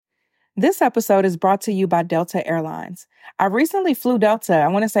This episode is brought to you by Delta Airlines. I recently flew Delta, I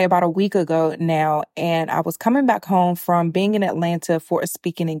want to say about a week ago now, and I was coming back home from being in Atlanta for a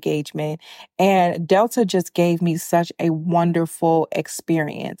speaking engagement, and Delta just gave me such a wonderful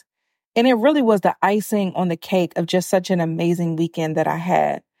experience. And it really was the icing on the cake of just such an amazing weekend that I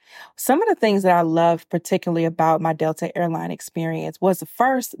had. Some of the things that I loved particularly about my Delta airline experience was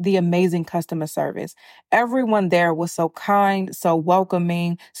first, the amazing customer service. Everyone there was so kind, so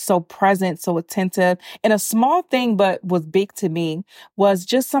welcoming, so present, so attentive. And a small thing, but was big to me, was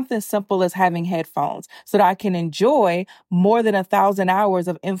just something simple as having headphones so that I can enjoy more than 1,000 hours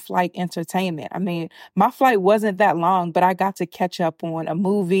of in-flight entertainment. I mean, my flight wasn't that long, but I got to catch up on a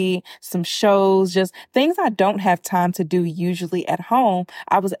movie, some shows, just things I don't have time to do usually at home.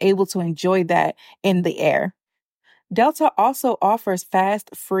 I was able to enjoy that in the air. Delta also offers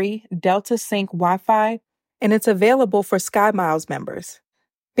fast, free Delta Sync Wi-Fi, and it's available for SkyMiles members.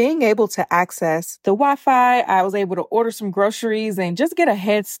 Being able to access the Wi-Fi, I was able to order some groceries and just get a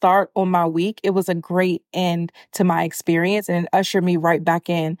head start on my week. It was a great end to my experience and it ushered me right back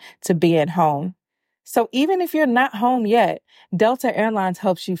in to being home. So even if you're not home yet, Delta Airlines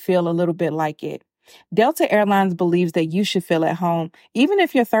helps you feel a little bit like it. Delta Airlines believes that you should feel at home, even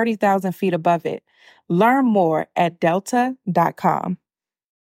if you're 30,000 feet above it. Learn more at delta.com.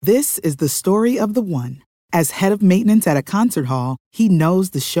 This is the story of the one. As head of maintenance at a concert hall, he knows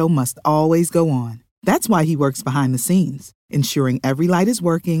the show must always go on. That's why he works behind the scenes, ensuring every light is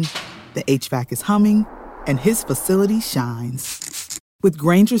working, the HVAC is humming, and his facility shines. With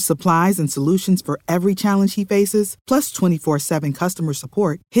Grainger's supplies and solutions for every challenge he faces, plus 24/7 customer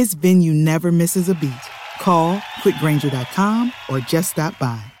support, his venue never misses a beat. Call quickgrainger.com or just stop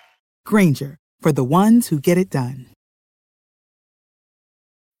by. Grainger, for the ones who get it done.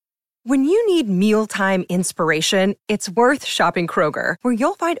 When you need mealtime inspiration, it's worth shopping Kroger, where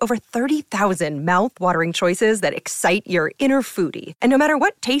you'll find over 30,000 mouth-watering choices that excite your inner foodie. And no matter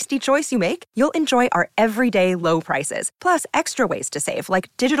what tasty choice you make, you'll enjoy our everyday low prices, plus extra ways to save,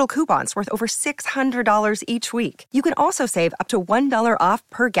 like digital coupons worth over $600 each week. You can also save up to $1 off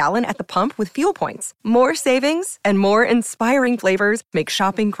per gallon at the pump with fuel points. More savings and more inspiring flavors make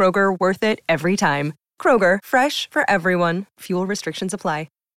shopping Kroger worth it every time. Kroger, fresh for everyone. Fuel restrictions apply.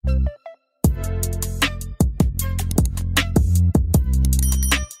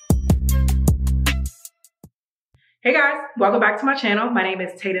 Hey guys, welcome back to my channel. My name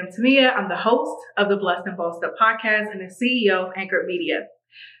is Tatum Tamia. I'm the host of the Blessed and Bossed Up podcast and the CEO of Anchored Media.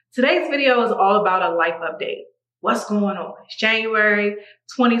 Today's video is all about a life update. What's going on? It's January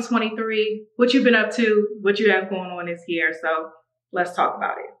 2023. What you've been up to, what you have going on this year. So let's talk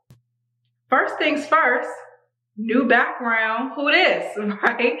about it. First things first, new background, who this,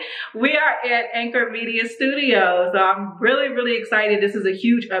 right? We are at Anchored Media Studios. So I'm really excited. This is a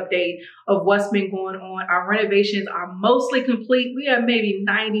huge update of what's been going on. Our renovations are mostly complete. We have maybe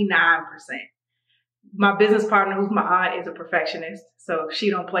 99%. My business partner, who's my aunt, is a perfectionist, so she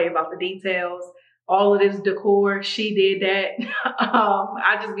don't play about the details. All of this decor, she did that.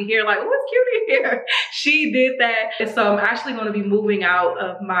 I just be here like, oh, it's cute in here. She did that. And so I'm actually going to be moving out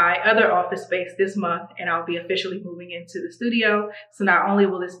of my other office space this month, and I'll be officially moving into the studio. So not only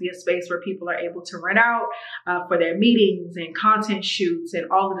will this be a space where people are able to rent out for their meetings and content shoots and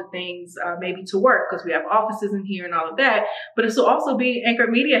all of the things, maybe to work, because we have offices in here and all of that, but this will also be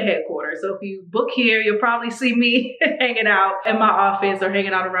Anchored Media headquarters. So if you book here, you'll probably see me hanging out in my office or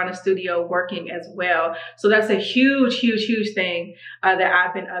hanging out around the studio working as well. So that's a huge thing that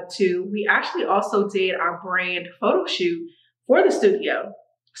I've been up to. We actually also did our brand photo shoot for the studio.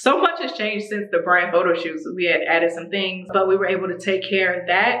 So much has changed since the brand photo shoot. So we had added some things, but we were able to take care of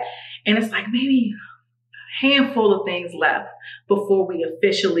that. And it's like maybe handful of things left before we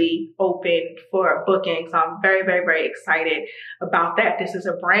officially open for booking. So I'm very excited about that. This is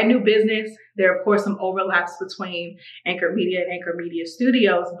a brand new business. There are, of course, some overlaps between Anchored Media and Anchored Media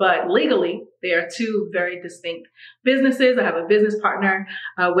Studios, but legally, they are two very distinct businesses. I have a business partner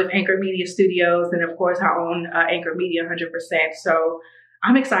with Anchored Media Studios, and of course, I own Anchored Media 100%. So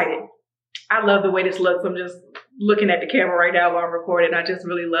I'm excited. I love the way this looks. I'm just looking at the camera right now while I'm recording. I just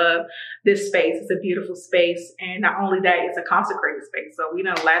really love this space. It's a beautiful space. And not only that, it's a consecrated space. So we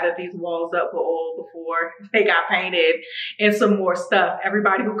done lathered these walls up with oil before they got painted and some more stuff.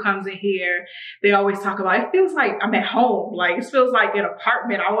 Everybody who comes in here, they always talk about, it feels like I'm at home. Like it feels like an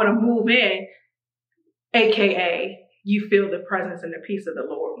apartment. I want to move in, AKA you feel the presence and the peace of the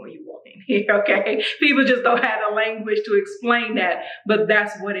Lord when you walk in here, okay? People just don't have the language to explain that, but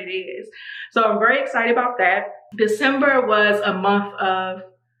that's what it is. So I'm very excited about that. December was a month of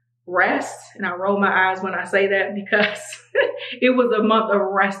rest. And I roll my eyes when I say that because it was a month of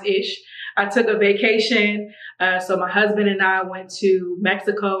rest-ish. I took a vacation. So my husband and I went to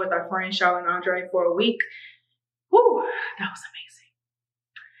Mexico with our friend Charlotte and Andre for a week. Whew, that was amazing.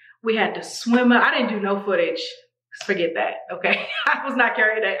 We had to swim. I didn't do no footage. Forget that, okay? I was not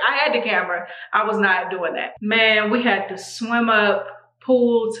carrying that. I had the camera. I was not doing that. Man, we had to swim up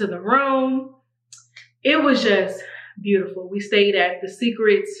pool to the room. It was just beautiful. We stayed at the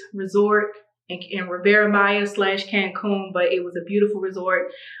Secrets Resort in Riviera Maya / Cancun, but it was a beautiful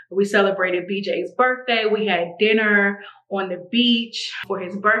resort. We celebrated BJ's birthday. We had dinner on the beach for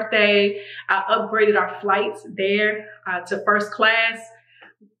his birthday. I upgraded our flights there to first class.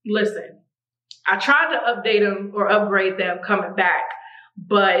 Listen, I tried to update them or upgrade them coming back,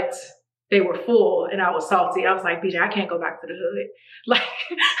 but they were full and I was salty. I was like, BJ, I can't go back to the hood. Like,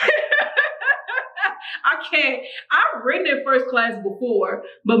 I can't. I've ridden in first class before,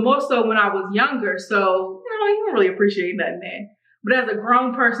 but more so when I was younger. So, you don't really appreciate nothing then. But as a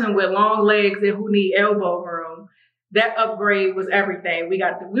grown person with long legs and who need elbow room, that upgrade was everything.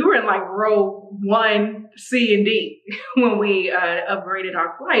 We were in like row 1, C, and D when we upgraded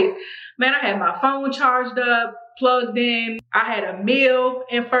our flights. Man, I had my phone charged up, plugged in. I had a meal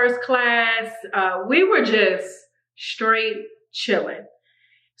in first class. We were just straight chilling.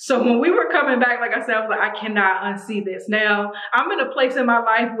 So when we were coming back, like I said, I was like, I cannot unsee this. Now, I'm in a place in my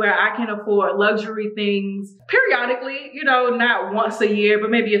life where I can afford luxury things periodically, not once a year, but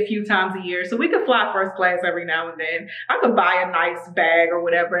maybe a few times a year. So we could fly first class every now and then. I could buy a nice bag or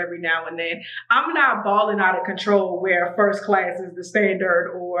whatever every now and then. I'm not balling out of control where first class is the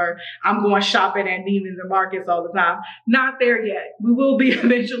standard or I'm going shopping at Neiman's and Marcus all the time. Not there yet. We will be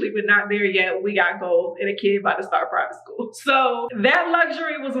eventually, but not there yet. We got goals and a kid about to start private school. So that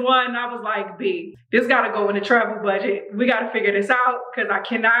luxury was one. I was like, B, this got to go in the travel budget. We got to figure this out because I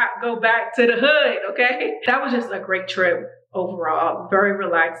cannot go back to the hood, okay? That was just a great trip overall. Very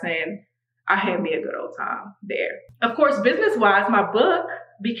relaxing. I had me a good old time there. Of course, business-wise, my book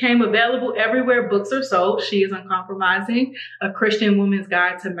became available everywhere books are sold. She is Uncompromising, a Christian woman's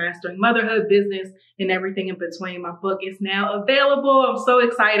guide to mastering motherhood, business, and everything in between. My book is now available. I'm so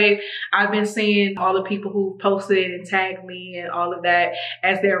excited. I've been seeing all the people who posted and tagged me and all of that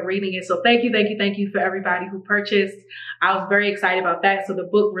as they're reading it. So thank you for everybody who purchased. I was very excited about that. So the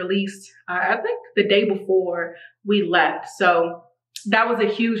book released, I think the day before we left. So that was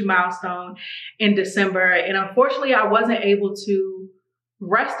a huge milestone in December. And unfortunately, I wasn't able to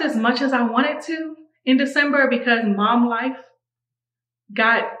rest as much as I wanted to in December because mom life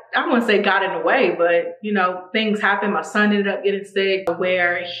I wouldn't say got in the way, but things happened. My son ended up getting sick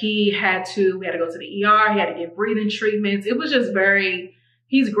where we had to go to the ER. He had to get breathing treatments. It was just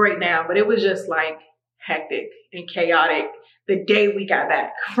he's great now, but it was just like hectic and chaotic the day we got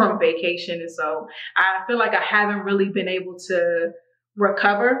back from vacation. And so I feel like I haven't really been able to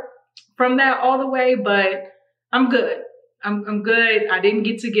recover from that all the way, but I'm good. I'm good. I didn't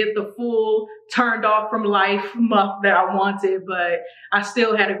get the full turned off from life month that I wanted, but I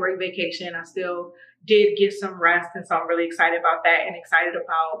still had a great vacation. I still did get some rest. And so I'm really excited about that and excited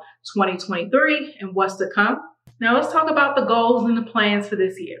about 2023 and what's to come. Now let's talk about the goals and the plans for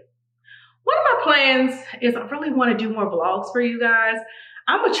this year. One of my plans is I really want to do more vlogs for you guys.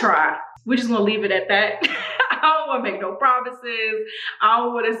 I'm going to try. We're just going to leave it at that. I don't want to make no promises. I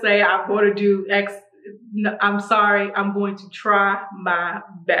don't want to say I'm going to do X. No, I'm sorry. I'm going to try my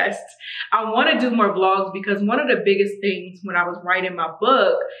best. I want to do more vlogs because one of the biggest things when I was writing my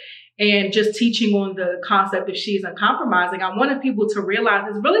book and just teaching on the concept of She's Uncompromising, I wanted people to realize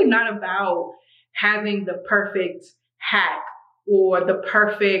it's really not about having the perfect hack or the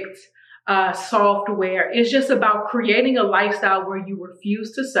perfect software. It's just about creating a lifestyle where you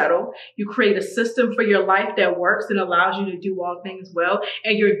refuse to settle. You create a system for your life that works and allows you to do all things well.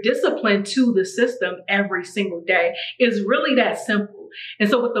 And you're disciplined to the system every single day. It's really that simple. And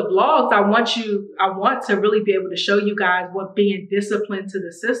so with the vlogs, I want to really be able to show you guys what being disciplined to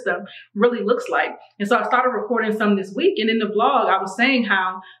the system really looks like. And so I started recording some this week. And in the vlog, I was saying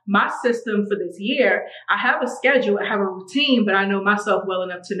how my system for this year, I have a schedule, I have a routine, but I know myself well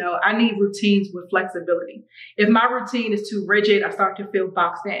enough to know I need routines with flexibility. If my routine is too rigid, I start to feel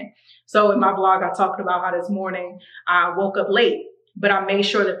boxed in. So in my vlog, I talked about how this morning I woke up late but I made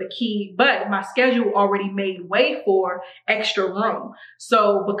sure that but my schedule already made way for extra room.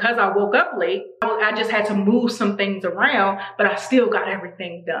 So because I woke up late, I just had to move some things around, but I still got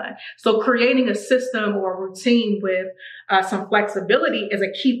everything done. So creating a system or a routine with some flexibility is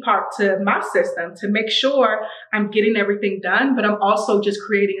a key part to my system to make sure I'm getting everything done, but I'm also just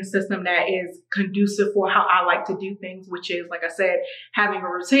creating a system that is conducive for how I like to do things, which is, like I said, having a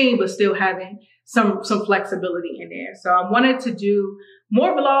routine, but still having some flexibility in there. So I wanted to do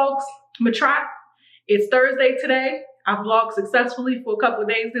more vlogs. I'm gonna try. It's Thursday today. I vlogged successfully for a couple of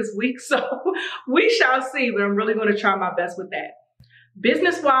days this week, so we shall see, but I'm really going to try my best with that.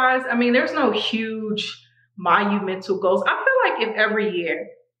 Business-wise, I mean, there's no huge monumental goals. I feel like if every year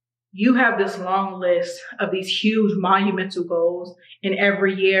you have this long list of these huge monumental goals, and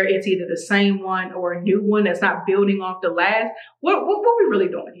every year it's either the same one or a new one that's not building off the last, what are we really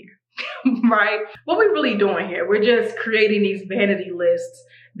doing here? Right? What are we really doing here? We're just creating these vanity lists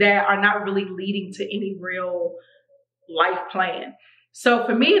that are not really leading to any real life plan. So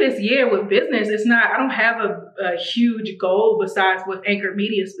for me this year with business, I don't have a huge goal besides with Anchor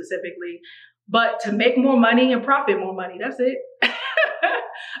Media specifically, but to make more money and profit more money. That's it.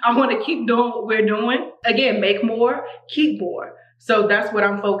 I want to keep doing what we're doing. Again, make more, keep more. So that's what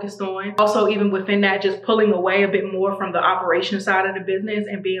I'm focused on. Also, even within that, just pulling away a bit more from the operation side of the business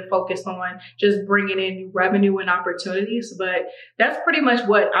and being focused on just bringing in new revenue and opportunities. But that's pretty much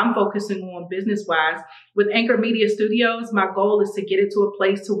what I'm focusing on business-wise. With Anchor Media Studios, my goal is to get it to a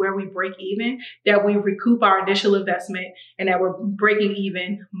place to where we break even, that we recoup our initial investment, and that we're breaking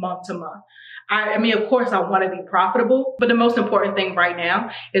even month to month. I mean, of course, I want to be profitable, but the most important thing right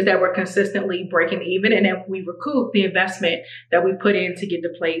now is that we're consistently breaking even, and that we recoup the investment that we put in to get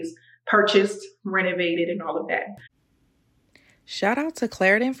the place purchased, renovated, and all of that. Shout out to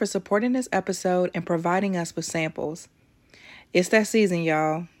Claritin for supporting this episode and providing us with samples. It's that season,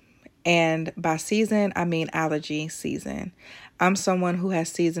 y'all. And by season, I mean allergy season. I'm someone who has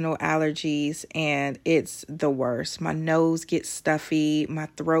seasonal allergies, and it's the worst. My nose gets stuffy. My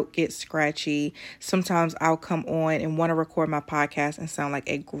throat gets scratchy. Sometimes I'll come on and want to record my podcast and sound like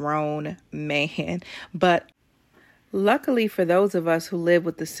a grown man. But luckily for those of us who live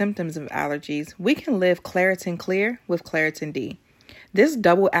with the symptoms of allergies, we can live Claritin Clear with Claritin D. This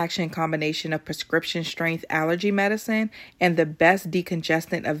double action combination of prescription strength allergy medicine and the best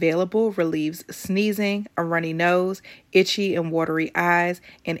decongestant available relieves sneezing, a runny nose, itchy and watery eyes,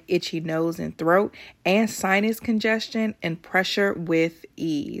 an itchy nose and throat, and sinus congestion and pressure with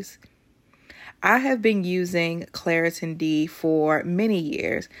ease. I have been using Claritin D for many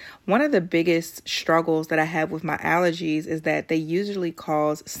years. One of the biggest struggles that I have with my allergies is that they usually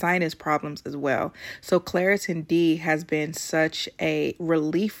cause sinus problems as well. So Claritin D has been such a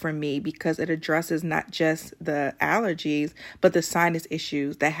relief for me because it addresses not just the allergies, but the sinus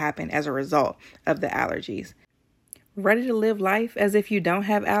issues that happen as a result of the allergies. Ready to live life as if you don't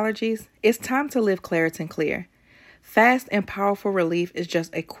have allergies? It's time to live Claritin Clear. Fast and powerful relief is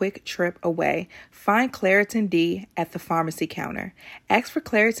just a quick trip away. Find Claritin D at the pharmacy counter. Ask for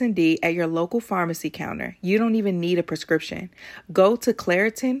Claritin D at your local pharmacy counter. You don't even need a prescription. Go to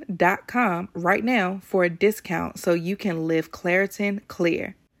Claritin.com right now for a discount so you can live Claritin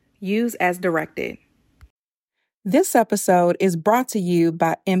Clear. Use as directed. This episode is brought to you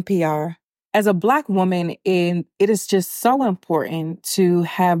by NPR. As a Black woman, it is just so important to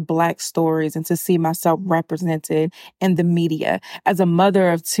have Black stories and to see myself represented in the media. As a mother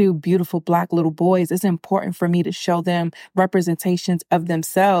of two beautiful Black little boys, it's important for me to show them representations of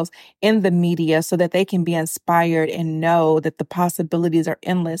themselves in the media so that they can be inspired and know that the possibilities are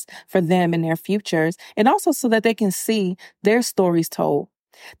endless for them and their futures, and also so that they can see their stories told.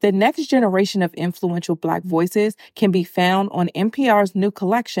 The next generation of influential Black voices can be found on NPR's new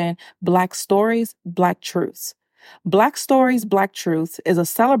collection, Black Stories, Black Truths. Black Stories, Black Truths is a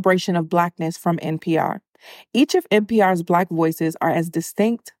celebration of Blackness from NPR. Each of NPR's Black voices are as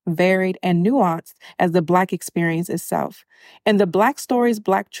distinct, varied, and nuanced as the Black experience itself. In the Black Stories,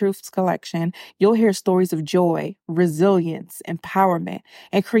 Black Truths collection, you'll hear stories of joy, resilience, empowerment,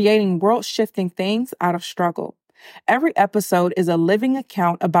 and creating world-shifting things out of struggle. Every episode is a living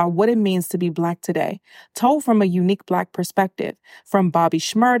account about what it means to be Black today, told from a unique Black perspective. From Bobby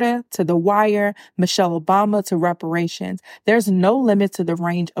Shmurda to The Wire, Michelle Obama to reparations, there's no limit to the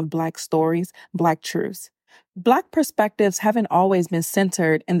range of Black stories, Black truths. Black perspectives haven't always been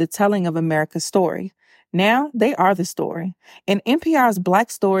centered in the telling of America's story. Now they are the story. In NPR's Black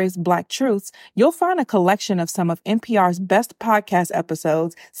Stories, Black Truths, you'll find a collection of some of NPR's best podcast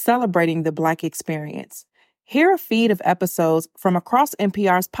episodes celebrating the Black experience. Hear a feed of episodes from across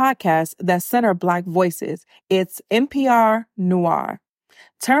NPR's podcasts that center Black voices. It's NPR Noir.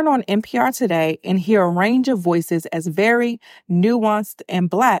 Turn on NPR today and hear a range of voices as varied, nuanced, and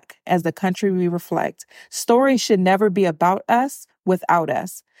Black as the country we reflect. Stories should never be about us without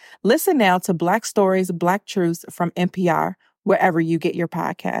us. Listen now to Black Stories, Black Truths from NPR, wherever you get your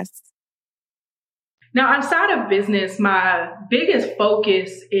podcasts. Now, outside of business, my biggest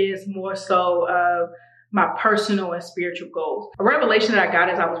focus is more so of my personal and spiritual goals. A revelation that I got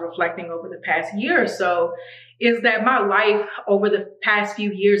as I was reflecting over the past year or so is that my life over the past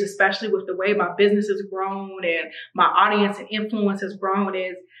few years, especially with the way my business has grown and my audience and influence has grown,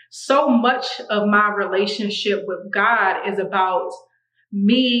 is so much of my relationship with God is about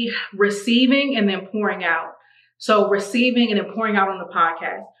me receiving and then pouring out. So receiving and then pouring out on the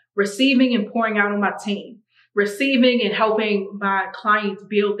podcast, receiving and pouring out on my team, receiving and helping my clients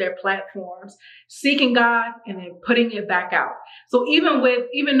build their platforms, seeking God and then putting it back out. So even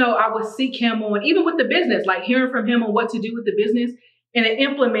though I would seek him on, even with the business, like hearing from him on what to do with the business and then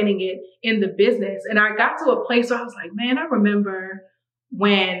implementing it in the business. And I got to a place where I was like, man, I remember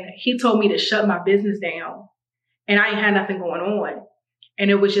when he told me to shut my business down and I ain't had nothing going on.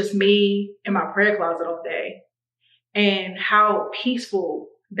 And it was just me in my prayer closet all day, and how peaceful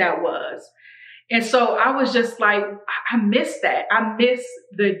that was. And so I was just like, I miss that. I miss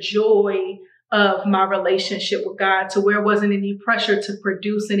the joy of my relationship with God, to where it wasn't any pressure to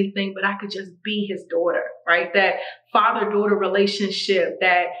produce anything, but I could just be his daughter, right? That father-daughter relationship,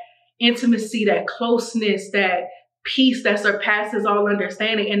 that intimacy, that closeness, that peace that surpasses all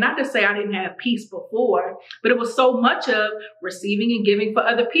understanding. And not to say I didn't have peace before, but it was so much of receiving and giving for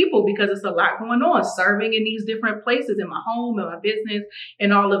other people, because it's a lot going on, serving in these different places, in my home, in my business,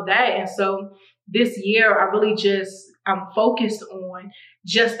 and all of that. And so this year, I'm focused on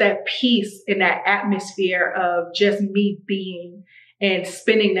just that peace in that atmosphere of just me being and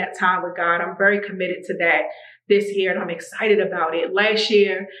spending that time with God. I'm very committed to that this year, and I'm excited about it. Last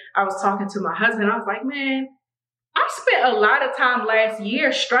year, I was talking to my husband. I was like, man, I spent a lot of time last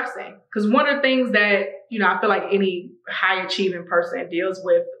year stressing, because one of the things that, I feel like any high achieving person deals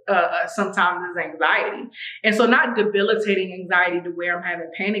with sometimes is anxiety. And so not debilitating anxiety to where I'm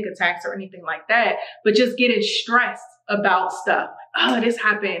having panic attacks or anything like that, but just getting stressed about stuff. Oh, this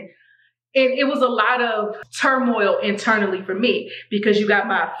happened. And it was a lot of turmoil internally for me, because you got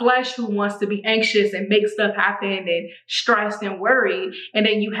my flesh who wants to be anxious and make stuff happen and stressed and worried. And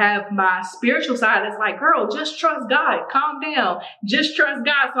then you have my spiritual side that's like, girl, just trust God, calm down, just trust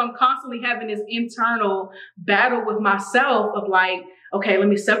God. So I'm constantly having this internal battle with myself of like, okay, let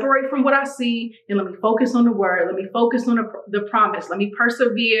me separate from what I see and let me focus on the word. Let me focus on the promise. Let me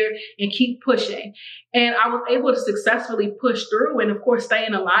persevere and keep pushing. And I was able to successfully push through and, of course, stay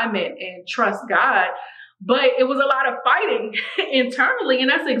in alignment and trust God. But it was a lot of fighting internally, and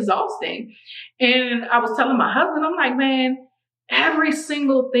that's exhausting. And I was telling my husband, I'm like, man, every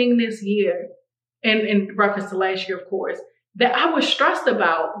single thing this year, and in reference to last year, of course, that I was stressed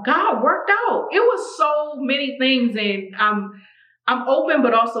about, God worked out. It was so many things, and I'm open,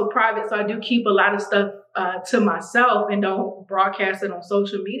 but also private. So I do keep a lot of stuff to myself and don't broadcast it on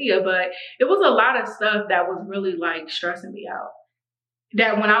social media. But it was a lot of stuff that was really like stressing me out,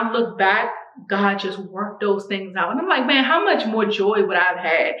 that when I look back, God just worked those things out. And I'm like, man, how much more joy would I have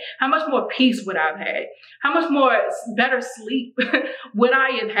had? How much more peace would I have had? How much more better sleep would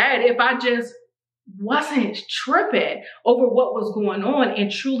I have had if I just wasn't tripping over what was going on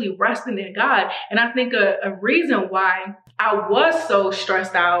and truly resting in God? And I think a reason why I was so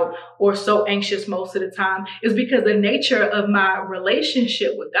stressed out or so anxious most of the time is because the nature of my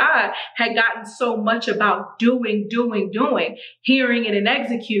relationship with God had gotten so much about doing, hearing and then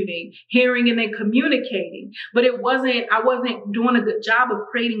executing, hearing and then communicating. But I wasn't doing a good job of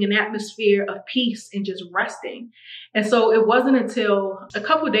creating an atmosphere of peace and just resting. And so it wasn't until a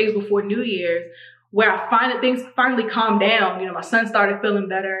couple of days before New Year's where things finally calmed down. My son started feeling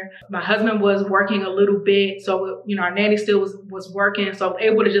better. My husband was working a little bit. So, our nanny still was working. So I was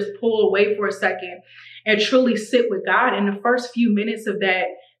able to just pull away for a second and truly sit with God. In the first few minutes of that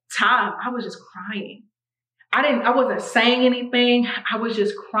time, I was just crying. I wasn't saying anything. I was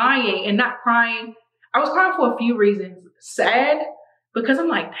just crying, and not crying. I was crying for a few reasons. Sad, because I'm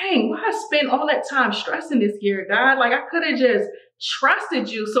like, dang, why I spent all that time stressing this year, God? Like, I could have just trusted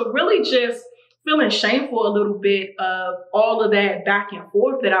you. So really just feeling shameful a little bit of all of that back and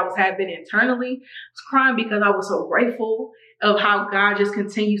forth that I was having internally. I was crying because I was so grateful of how God just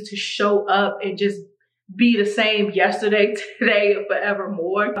continues to show up and just be the same yesterday, today, and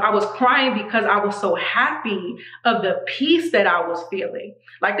forevermore. I was crying because I was so happy of the peace that I was feeling.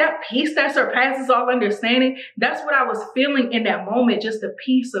 Like that peace that surpasses all understanding. That's what I was feeling in that moment, just the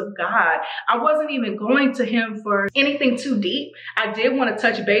peace of God. I wasn't even going to him for anything too deep. I did want to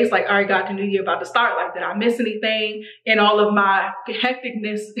touch base, like, all right, God, the new year about to start. Like, did I miss anything in all of my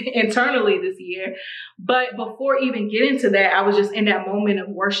hecticness internally this year? But before even getting to that, I was just in that moment of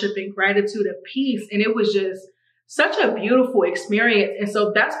worship and gratitude and peace. And it was just such a beautiful experience. And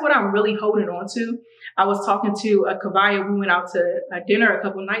so that's what I'm really holding on to. I was talking to Kavaya. We went out to a dinner a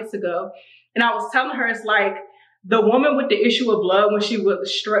couple nights ago. And I was telling her, it's like the woman with the issue of blood, when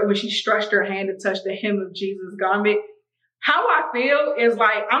she stretched her hand to touch the hem of Jesus' garment, how I feel is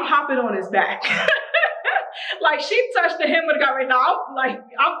like I'm hopping on his back. Like she touched the hem of the garment. Now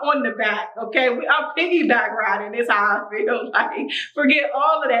I'm on the back, okay? I'm piggyback riding. Is how I feel. Like forget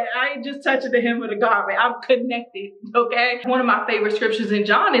all of that. I ain't just touching the hem of the garment. I'm connected, okay? One of my favorite scriptures in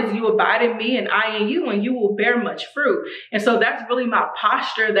John is, you abide in me and I in you, and you will bear much fruit. And so that's really my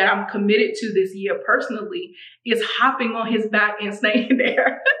posture that I'm committed to this year personally, is hopping on his back and staying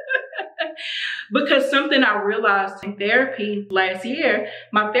there. Because something I realized in therapy last year,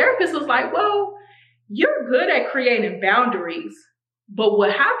 my therapist was like, well, you're good at creating boundaries, but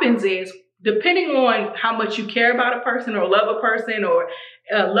what happens is, depending on how much you care about a person or love a person or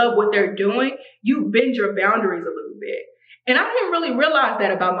love what they're doing, you bend your boundaries a little bit. And I didn't really realize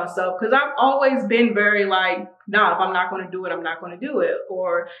that about myself, because I've always been very like, nah, if I'm not going to do it, I'm not going to do it.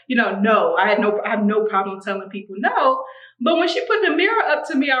 Or, no, I have no problem telling people no. But when she put the mirror up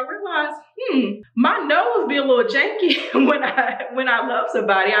to me, I realized, my nose be a little janky when I love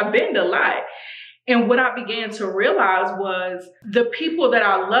somebody. I bend a lot. And what I began to realize was the people that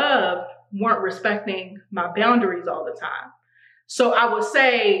I love weren't respecting my boundaries all the time. So I would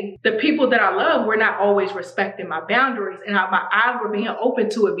say the people that I love were not always respecting my boundaries, and my eyes were being open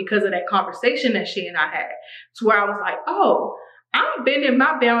to it because of that conversation that she and I had, to where I was like, oh, I'm bending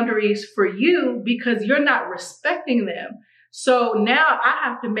my boundaries for you because you're not respecting them. So now I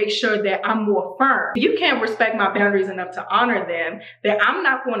have to make sure that I'm more firm. You can't respect my boundaries enough to honor them, that I'm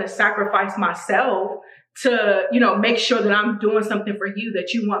not going to sacrifice myself to, make sure that I'm doing something for you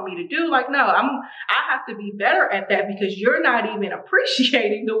that you want me to do. Like, no, I have to be better at that, because you're not even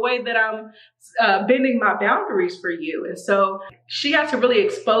appreciating the way that I'm bending my boundaries for you. And so she had to really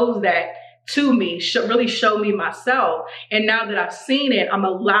expose that to me, really show me myself. And now that I've seen it, I'm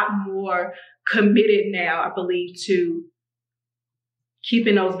a lot more committed now, I believe, to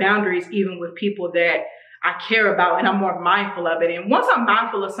keeping those boundaries, even with people that I care about, and I'm more mindful of it. And once I'm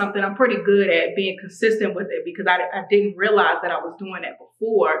mindful of something, I'm pretty good at being consistent with it, because I didn't realize that I was doing that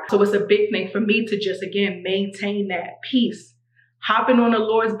before. So it's a big thing for me to just, again, maintain that peace, hopping on the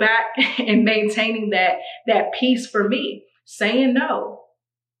Lord's back and maintaining that peace for me, saying no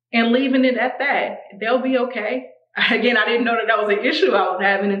and leaving it at that. They'll be okay. Again, I didn't know that was an issue I was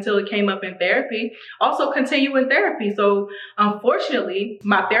having until it came up in therapy. Also continue in therapy. So unfortunately,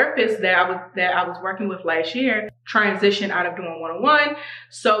 my therapist that I was working with last year transitioned out of doing one-on-one.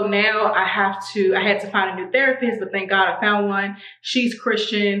 So now I had to find a new therapist, but thank God I found one. She's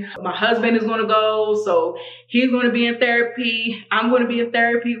Christian. My husband is going to go, so he's going to be in therapy. I'm going to be in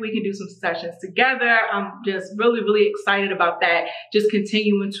therapy. We can do some sessions together. I'm just really, really excited about that. Just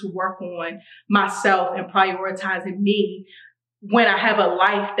continuing to work on myself and prioritizing me when I have a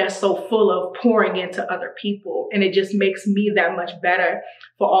life that's so full of pouring into other people. And it just makes me that much better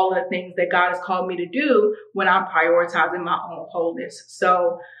for all of the things that God has called me to do when I'm prioritizing my own wholeness.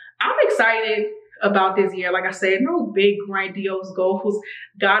 So I'm excited about this year. Like I said, no big grandiose goals.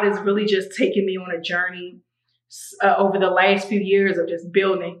 God is really just taking me on a journey over the last few years of just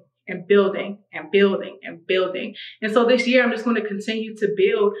building and building and building and building. And so this year, I'm just going to continue to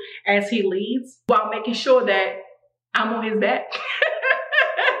build as he leads, while making sure that I'm on his back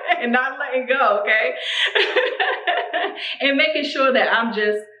and not letting go, okay? And making sure that I'm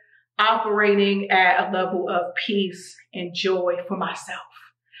just operating at a level of peace and joy for myself.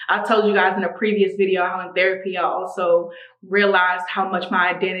 I told you guys in a previous video how in therapy, I also realized how much my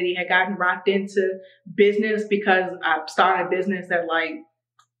identity had gotten wrapped into business, because I started a business at like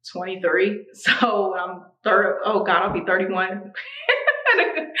 23. So I'll be 31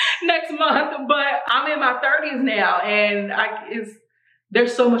 next month, but I'm in my 30s now, and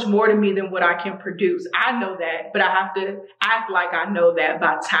there's so much more to me than what I can produce. I know that, but I have to act like I know that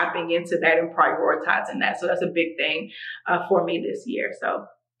by tapping into that and prioritizing that. So that's a big thing for me this year. So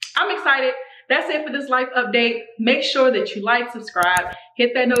I'm excited. That's it for this life update. Make sure that you like, subscribe,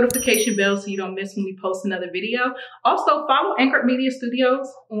 hit that notification bell so you don't miss when we post another video. Also, follow Anchored Media Studios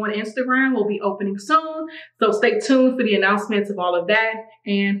on Instagram. We'll be opening soon. So stay tuned for the announcements of all of that.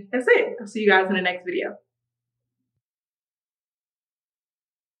 And that's it. I'll see you guys in the next video.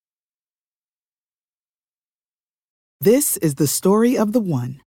 This is the story of the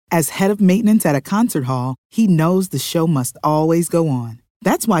one. As head of maintenance at a concert hall, he knows the show must always go on.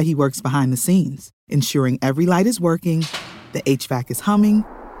 That's why he works behind the scenes, ensuring every light is working, the HVAC is humming,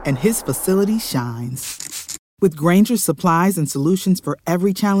 and his facility shines. With Grainger's supplies and solutions for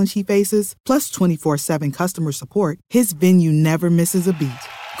every challenge he faces, plus 24/7 customer support, his venue never misses a beat.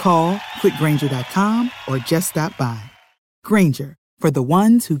 Call quickgrainger.com or just stop by. Grainger, for the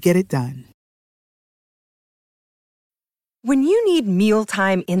ones who get it done. When you need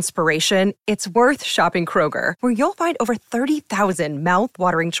mealtime inspiration, it's worth shopping Kroger, where you'll find over 30,000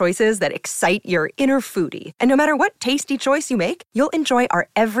 mouth-watering choices that excite your inner foodie. And no matter what tasty choice you make, you'll enjoy our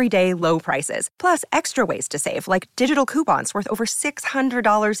everyday low prices, plus extra ways to save, like digital coupons worth over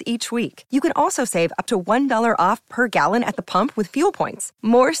 $600 each week. You can also save up to $1 off per gallon at the pump with fuel points.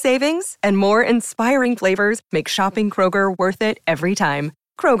 More savings and more inspiring flavors make shopping Kroger worth it every time.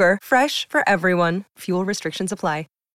 Kroger, fresh for everyone. Fuel restrictions apply.